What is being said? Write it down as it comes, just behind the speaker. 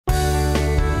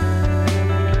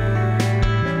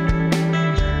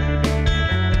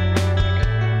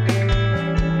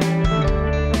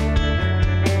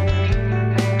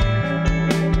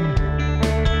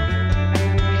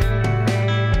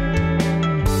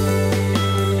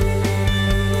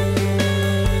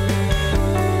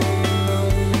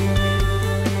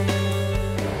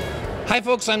Hi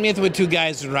folks, I'm Nathan with Two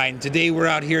Guys to Ride, and today we're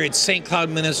out here at St.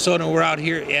 Cloud, Minnesota. We're out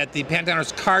here at the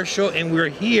Pandowners Car Show, and we're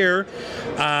here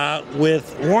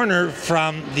with Warner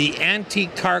from the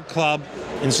Antique Car Club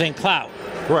in St. Cloud.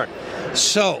 Correct.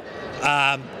 So,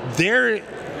 there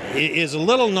is a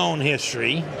little known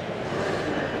history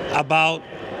about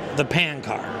the Pan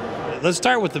car. Let's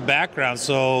start with the background.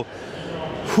 So,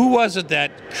 who was it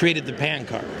that created the Pan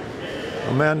car?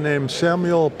 A man named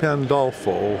Samuel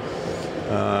Pandolfo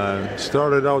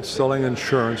started out selling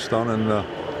insurance down in the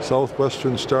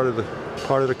southwestern part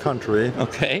of the country.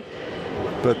 Okay.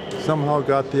 But somehow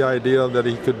got the idea that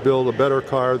he could build a better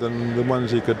car than the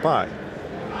ones he could buy.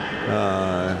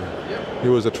 He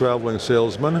was a traveling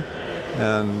salesman,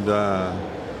 and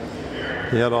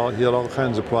he had all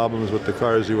kinds of problems with the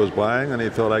cars he was buying, and he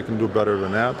thought, I can do better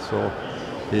than that. So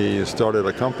he started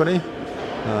a company,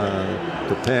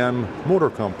 the Pan Motor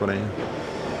Company.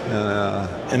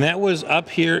 And that was up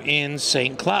here in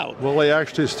St. Cloud. Well, they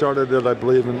actually started it, I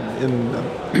believe,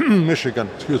 in Michigan.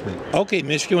 Excuse me. Okay,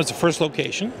 Michigan was the first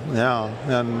location. Yeah,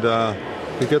 and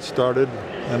he gets started,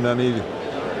 and then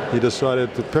he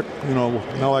decided to pick. You know,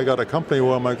 now I got a company.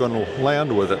 Where am I going to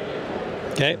land with it?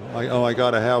 Okay. I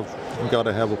got to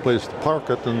have a place to park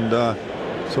it, and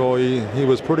so he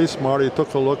was pretty smart. He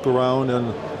took a look around,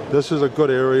 and this is a good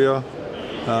area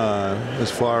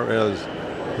as far as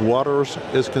water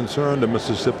is concerned. The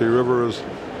Mississippi River is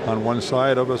on one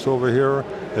side of us over here.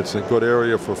 It's a good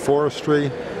area for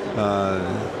forestry.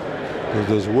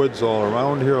 There's woods all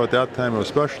around here at that time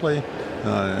especially.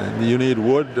 You need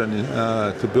wood and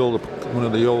to build one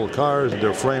of the old cars.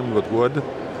 They're framed with wood.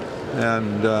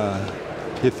 And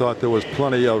he thought there was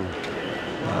plenty of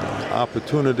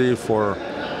opportunity for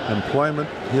employment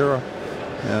here.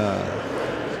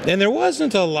 And there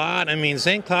wasn't a lot. I mean,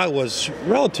 St. Cloud was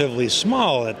relatively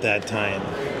small at that time.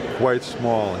 Quite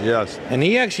small, yes. And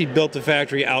he actually built the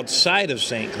factory outside of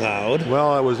St. Cloud.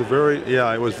 Well, it was very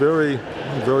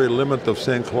limited of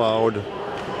St. Cloud,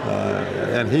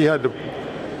 and he had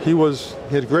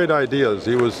great ideas.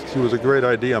 He was a great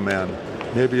idea man.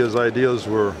 Maybe his ideas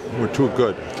were too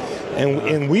good.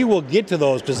 And we will get to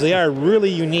those because they are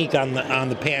really unique on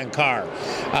the Pan car.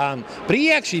 But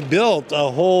he actually built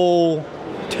a whole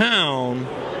town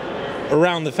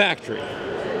around the factory.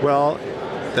 Well,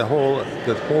 that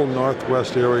whole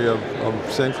northwest area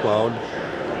of St. Cloud,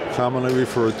 commonly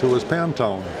referred to as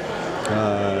Pantown.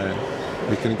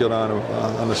 You can get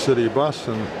on a city bus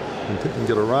and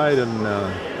get a ride, and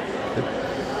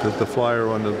the flyer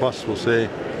on the bus will say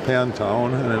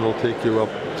Pantown, and it'll take you up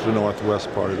to the northwest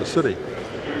part of the city.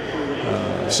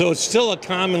 So it's still a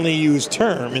commonly used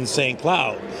term in St.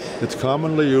 Cloud. It's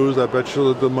commonly used. I bet you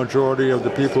that the majority of the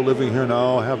people living here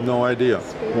now have no idea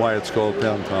why it's called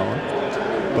Pantown.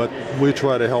 But we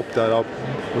try to help that out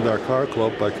with our car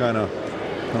club by kind of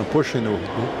pushing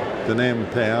the name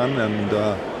Pan, and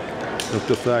with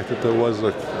the fact that there was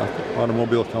an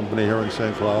automobile company here in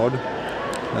St. Cloud,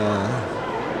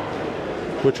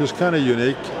 which is kind of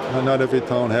unique. Not every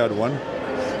town had one.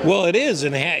 Well, it is,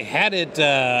 and had it,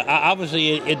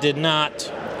 obviously it did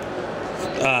not,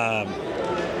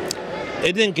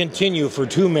 it didn't continue for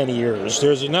too many years.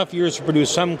 There's enough years to produce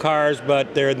some cars,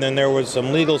 but then there was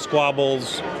some legal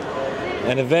squabbles,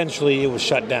 and eventually it was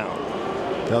shut down.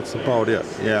 That's about it,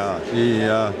 yeah.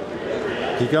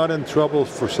 He got in trouble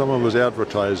for some of his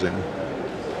advertising.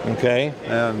 Okay.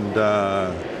 And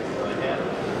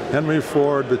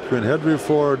between Henry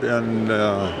Ford and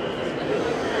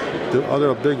the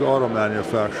other big auto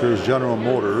manufacturers, General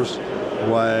Motors,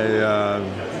 why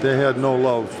they had no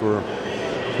love for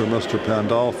Mr.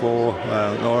 Pandolfo,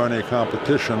 nor any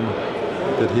competition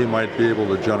that he might be able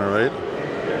to generate.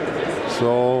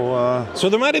 So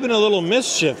there might have been a little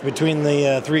mischief between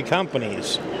the three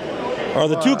companies, or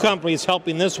the two companies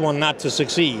helping this one not to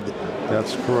succeed.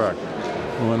 That's correct.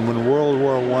 When World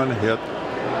War I hit,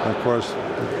 of course,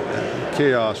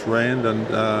 chaos reigned, and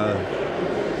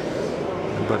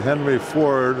but Henry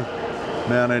Ford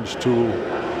managed to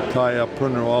tie up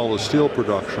all the steel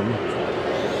production,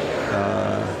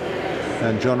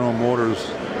 and General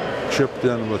Motors chipped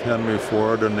in with Henry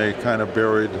Ford, and they kind of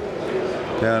buried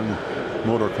Pan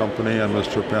Motor Company and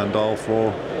Mr.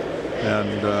 Pandolfo,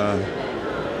 and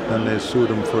then they sued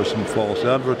him for some false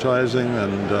advertising,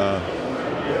 and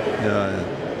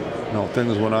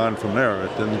things went on from there.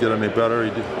 It didn't get any better.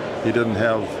 He didn't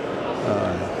have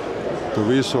the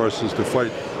resources to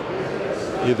fight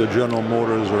either General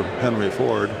Motors or Henry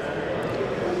Ford.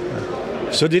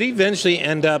 So did he eventually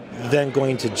end up then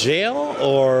going to jail,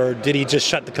 or did he just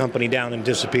shut the company down and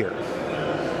disappear?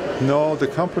 No, the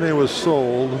company was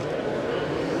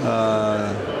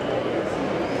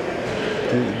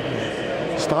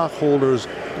stockholders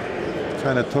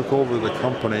kind of took over the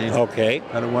company. Okay.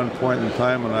 At one point in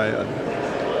time, and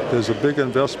there's a big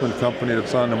investment company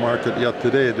that's on the market yet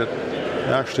today that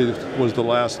actually was the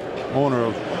last owner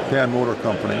of Pan Motor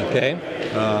Company. Okay.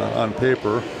 On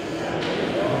paper.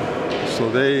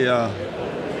 So they,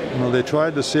 they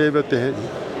tried to save it.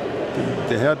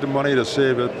 They had the money to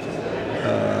save it,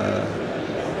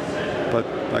 but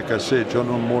like I say,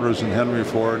 General Motors and Henry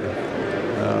Ford.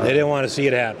 They didn't want to see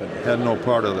it happen. Had no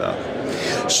part of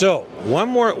that. So one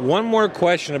more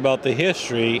question about the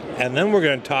history, and then we're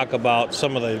going to talk about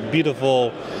some of the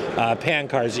beautiful pan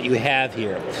cars that you have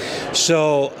here.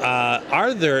 So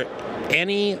are there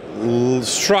any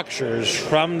structures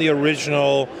from the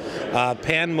original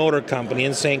Pan Motor Company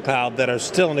in St. Cloud that are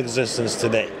still in existence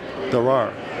today? There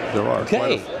are.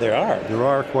 Okay, there are. There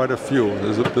are quite a few.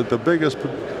 The biggest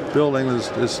building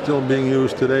is still being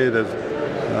used today. That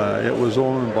it was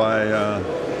owned by a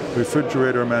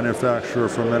refrigerator manufacturer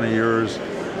for many years.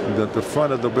 That the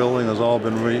front of the building has all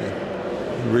been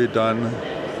redone.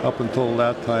 Up until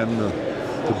that time, the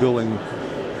building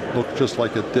looked just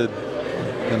like it did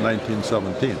in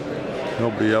 1917.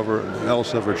 Nobody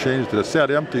else ever changed it. It sat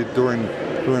empty during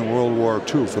World War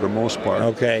II for the most part.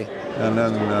 Okay. And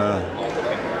then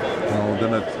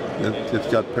then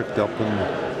it got picked up,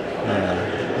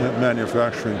 and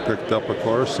manufacturing picked up, of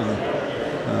course, and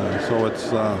so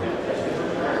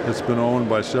it's been owned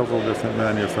by several different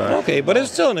manufacturers. Okay, but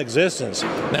it's still in existence.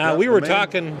 Now, we were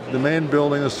talking... The main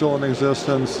building is still in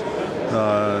existence.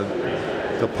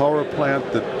 The power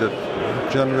plant that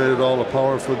generated all the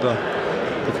power for the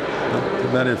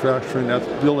manufacturing, that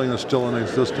building is still in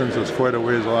existence. It's quite a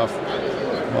ways off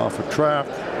a track.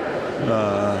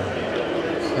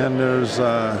 And there's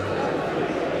a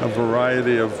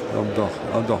variety of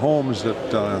the homes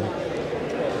that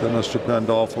Mr.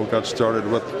 Pandolfo got started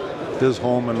with. His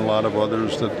home and a lot of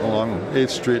others that along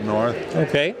 8th Street North.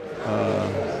 Okay.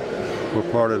 Were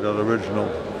part of that original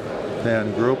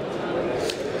Pan group.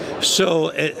 So,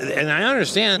 and I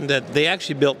understand that they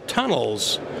actually built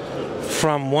tunnels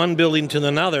from one building to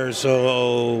another,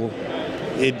 so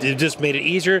it just made it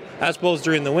easier, I suppose,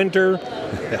 during the winter.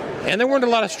 And there weren't a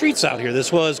lot of streets out here.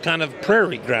 This was kind of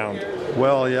prairie ground.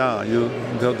 Well, yeah,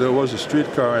 there was a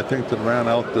streetcar, I think, that ran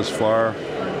out this far.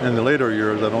 In the later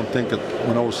years, I don't think in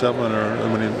 07 or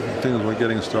when things were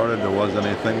getting started, there was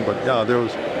anything. But yeah, there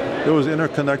was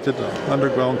interconnected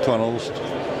underground tunnels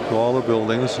to all the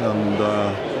buildings, and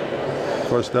of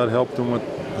course that helped them with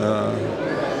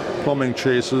plumbing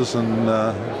chases and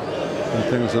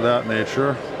things of that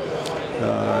nature.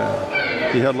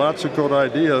 He had lots of good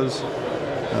ideas,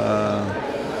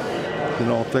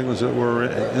 things that were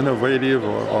innovative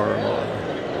or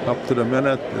up to the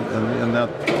minute in that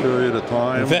period of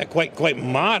time. In fact, quite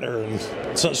modern.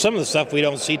 So, some of the stuff we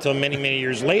don't see till many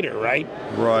years later, right?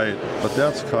 Right, but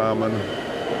that's common.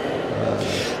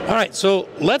 All right, so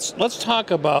let's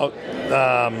talk about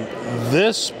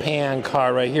this Pan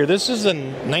car right here. This is a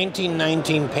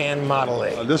 1919 Pan Model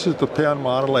A. This is the Pan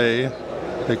Model A,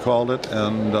 they called it,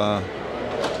 and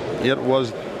it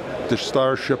was the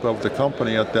starship of the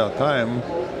company at that time.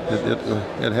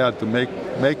 It had to make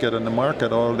it in the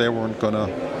market, or they weren't gonna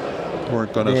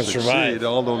succeed. Survive.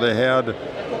 Although they had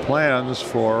plans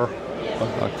for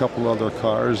a couple other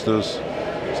cars. There's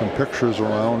some pictures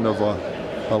around of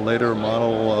a later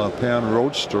model Pan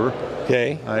Roadster.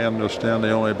 Okay. I understand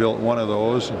they only built one of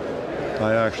those.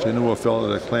 I actually knew a fellow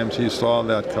that claims he saw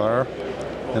that car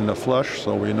in the flesh,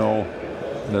 so we know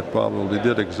that probably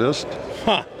did exist.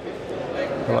 Huh.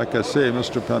 Like I say,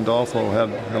 Mr. Pandolfo had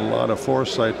a lot of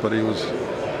foresight, but he was,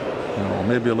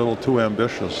 maybe a little too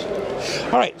ambitious.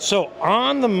 All right, so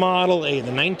on the Model A,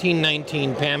 the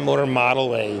 1919 Pan Motor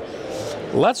Model A,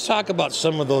 let's talk about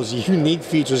some of those unique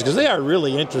features, because they are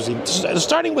really interesting,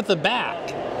 starting with the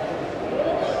back.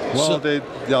 Well, they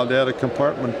had a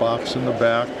compartment box in the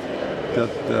back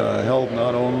that held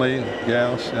not only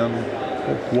gas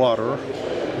and water,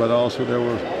 but also there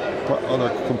were other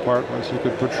compartments. You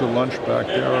could put your lunch back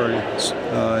there, or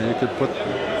you could put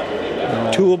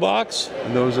toolbox.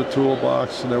 And there was a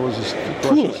toolbox, and there was a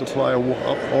supply of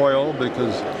oil,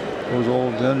 because those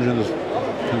old engines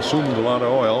consumed a lot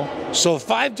of oil. So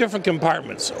 5 different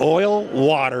compartments: oil,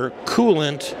 water,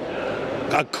 coolant,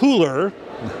 a cooler,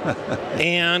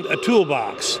 and a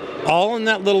toolbox, all in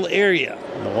that little area.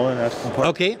 All in that compartment.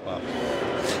 Okay.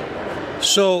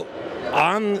 So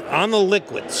on the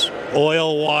liquids,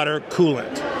 oil, water,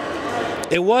 coolant,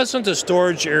 it wasn't a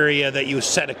storage area that you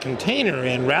set a container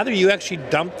in. Rather, you actually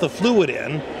dumped the fluid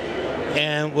in.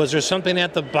 And was there something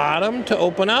at the bottom to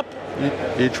open up?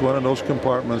 Each one of those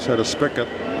compartments had a spigot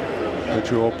that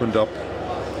you opened up.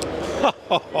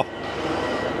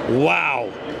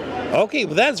 Wow. Okay,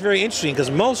 well that's very interesting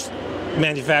because most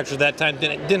manufacturers at that time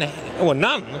didn't well,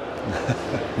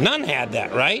 none had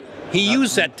that, right? He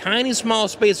used that tiny small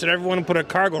space that everyone put a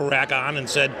cargo rack on and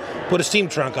said, put a steam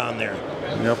trunk on there.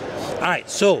 Yep. All right,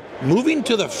 so moving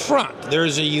to the front,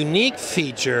 there's a unique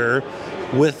feature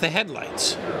with the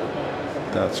headlights.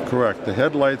 That's correct. The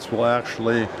headlights will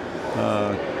actually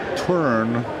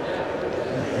turn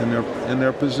in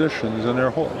their positions, in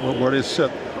their where they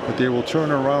sit, but they will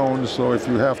turn around. So if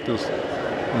you have to,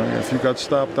 if you got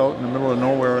stopped out in the middle of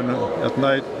nowhere at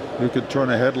night, you could turn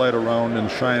a headlight around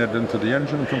and shine it into the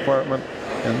engine compartment,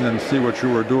 and then see what you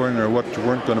were doing or what you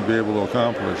weren't going to be able to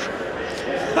accomplish.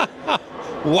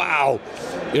 Wow!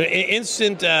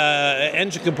 Instant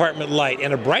engine compartment light,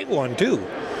 and a bright one too.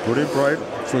 Pretty bright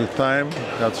for the time.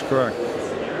 That's correct.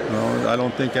 No, I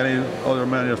don't think any other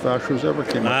manufacturers ever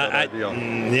came up with that idea.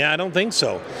 Yeah, I don't think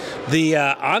so. The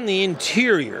on the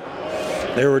interior,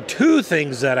 there were two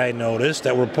things that I noticed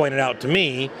that were pointed out to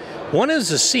me. One is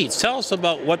the seats. Tell us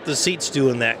about what the seats do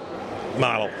in that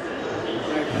model.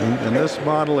 In this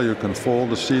model, you can fold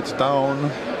the seats down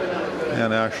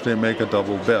and actually make a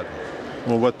double bed.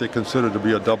 Well, what they considered to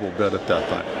be a double bed at that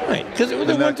time. Right, because there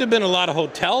wouldn't have been a lot of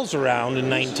hotels around in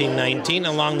 1919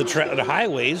 along the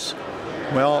highways.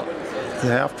 Well, you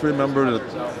have to remember that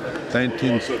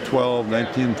 1912,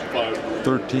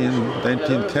 1913,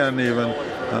 1910 even,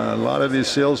 a lot of these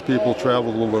salespeople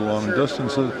traveled over long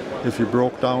distances. If you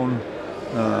broke down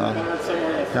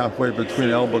halfway between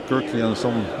Albuquerque and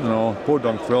some,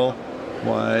 Podunkville,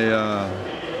 why,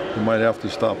 you might have to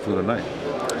stop for the night.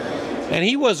 And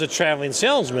he was a traveling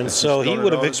salesman, so he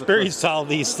would have experienced all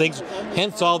these things,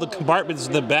 hence all the compartments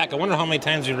in the back. I wonder how many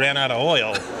times he ran out of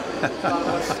oil.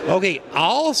 Okay,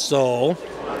 also,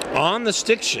 on the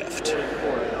stick shift,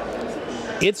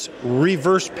 it's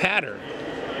reverse pattern.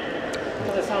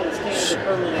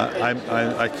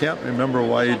 I can't remember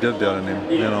why he did that.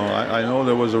 I know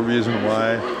there was a reason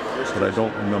why, but I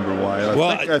don't remember why.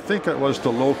 I think it was to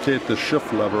locate the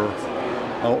shift lever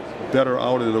better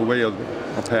out of the way of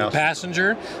a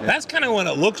passenger. Yeah. That's kind of what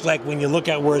it looks like when you look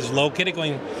at where it's located.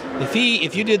 Going,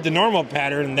 if you did the normal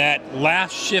pattern, that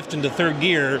last shift into third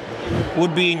gear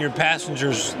would be in your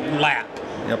passenger's lap.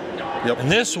 Yep. And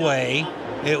this way,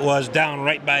 it was down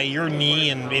right by your knee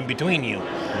and in between you.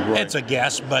 Right. It's a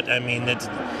guess, but I mean that's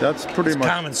pretty much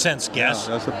common sense guess.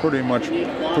 Yeah, that's a pretty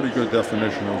good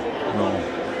definition of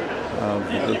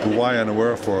the why and the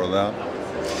wherefore of that.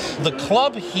 The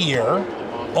club here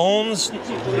owns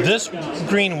this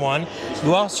green one.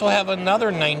 You also have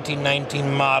another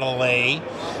 1919 Model A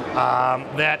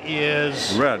that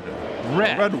is red. The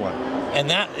red one. And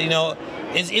that,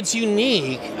 it's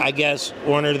unique, I guess,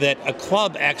 Warner, that a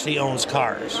club actually owns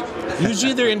cars.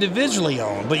 Usually they're individually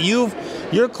owned, but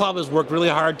your club has worked really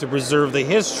hard to preserve the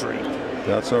history.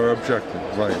 That's our objective,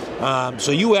 right.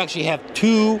 So you actually have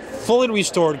two fully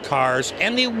restored cars,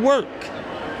 and they work.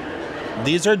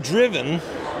 These are driven,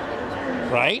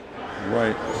 right?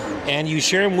 Right. And you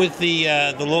share them with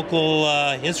the local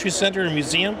history center and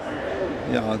museum?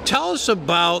 Yeah. Tell us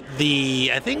about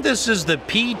I think this is the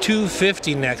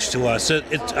P250 next to us.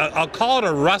 I'll call it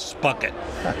a rust bucket,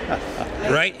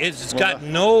 right? It's got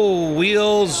no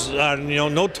wheels,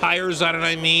 no tires on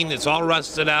it, it's all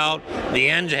rusted out.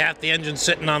 Half the engine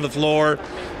sitting on the floor.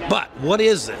 But what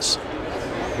is this?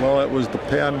 Well, it was the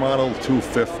Pan Model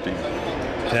 250.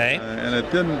 Okay. And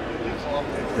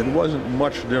it wasn't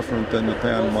much different than the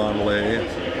Pan Model A.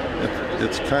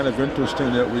 It's kind of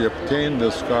interesting that we obtained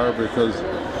this car because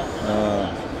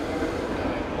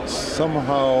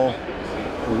somehow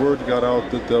the word got out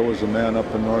that there was a man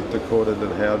up in North Dakota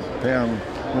that had Pan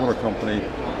Motor Company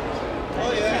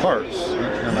parts in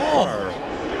a car.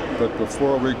 But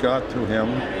before we got to him,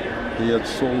 he had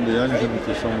sold the engine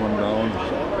to someone down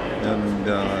in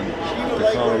the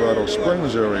Colorado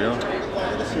Springs area.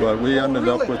 But we ended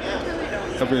up with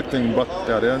everything but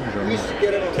that engine,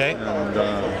 okay.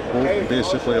 And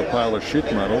basically a pile of sheet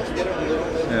metal,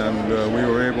 and we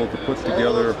were able to put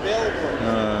together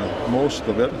most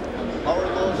of it.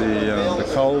 The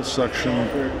cowl section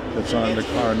that's on the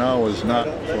car now is not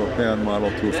for a Pan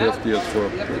Model 250, it's for a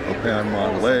Pan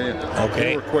Model A. Okay.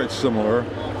 They were quite similar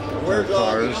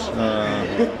cars.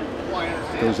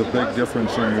 There's a big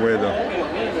difference in the way the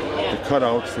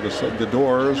cutouts for the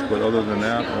doors, but other than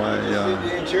that,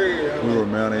 we were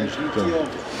managed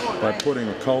by putting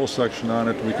a cowl section on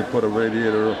it. We could put a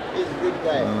radiator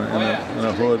and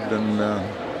a hood and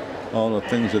all the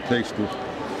things it takes to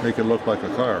make it look like a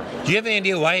car. Do you have any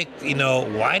idea why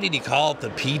did he call it the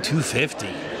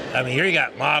P250? I mean, here you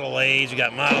got Model A's, you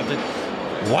got Model 2.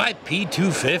 Why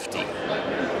P250?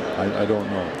 I don't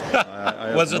know. I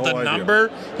have Was it no the idea.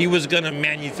 number he was going to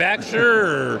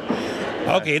manufacture? Or?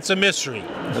 Okay, it's a mystery.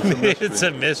 It's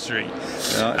a mystery.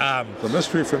 Yeah, it's a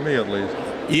mystery for me, at least.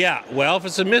 Yeah, well, if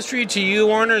it's a mystery to you,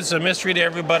 Warner, it's a mystery to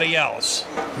everybody else.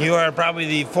 You are probably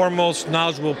the foremost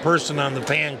knowledgeable person on the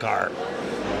pan car.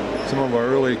 Some of our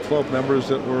early club members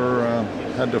that were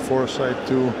had the foresight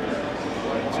to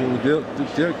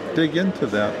dig into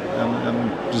that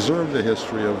and deserve the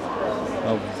history of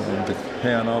the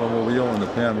Pan Automobile and the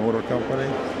Pan Motor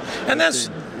Company. And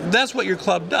that's what your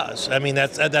club does. I mean,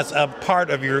 that's a part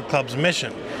of your club's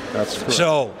mission. That's correct.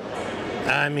 So,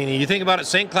 I mean, you think about it,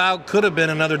 St. Cloud could have been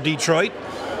another Detroit.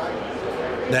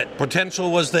 That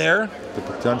potential was there. The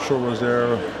potential was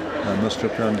there. Mr.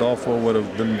 Pandolfo would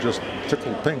have been just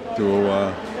tickled pink to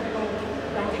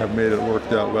have made it work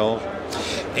that well.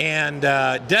 And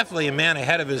definitely a man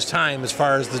ahead of his time as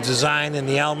far as the design and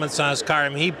the elements on his car. I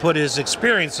mean, he put his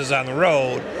experiences on the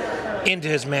road into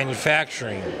his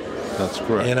manufacturing. That's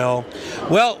correct. You know,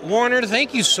 well, Warner,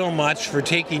 thank you so much for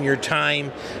taking your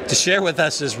time to share with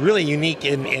us this really unique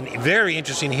and very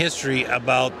interesting history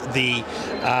about the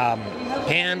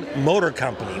Pan Motor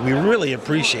Company. We really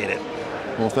appreciate it.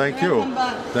 Well, thank you.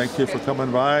 Thank you for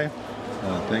coming by.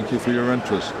 Thank you for your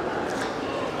interest.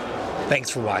 Thanks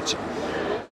for watching.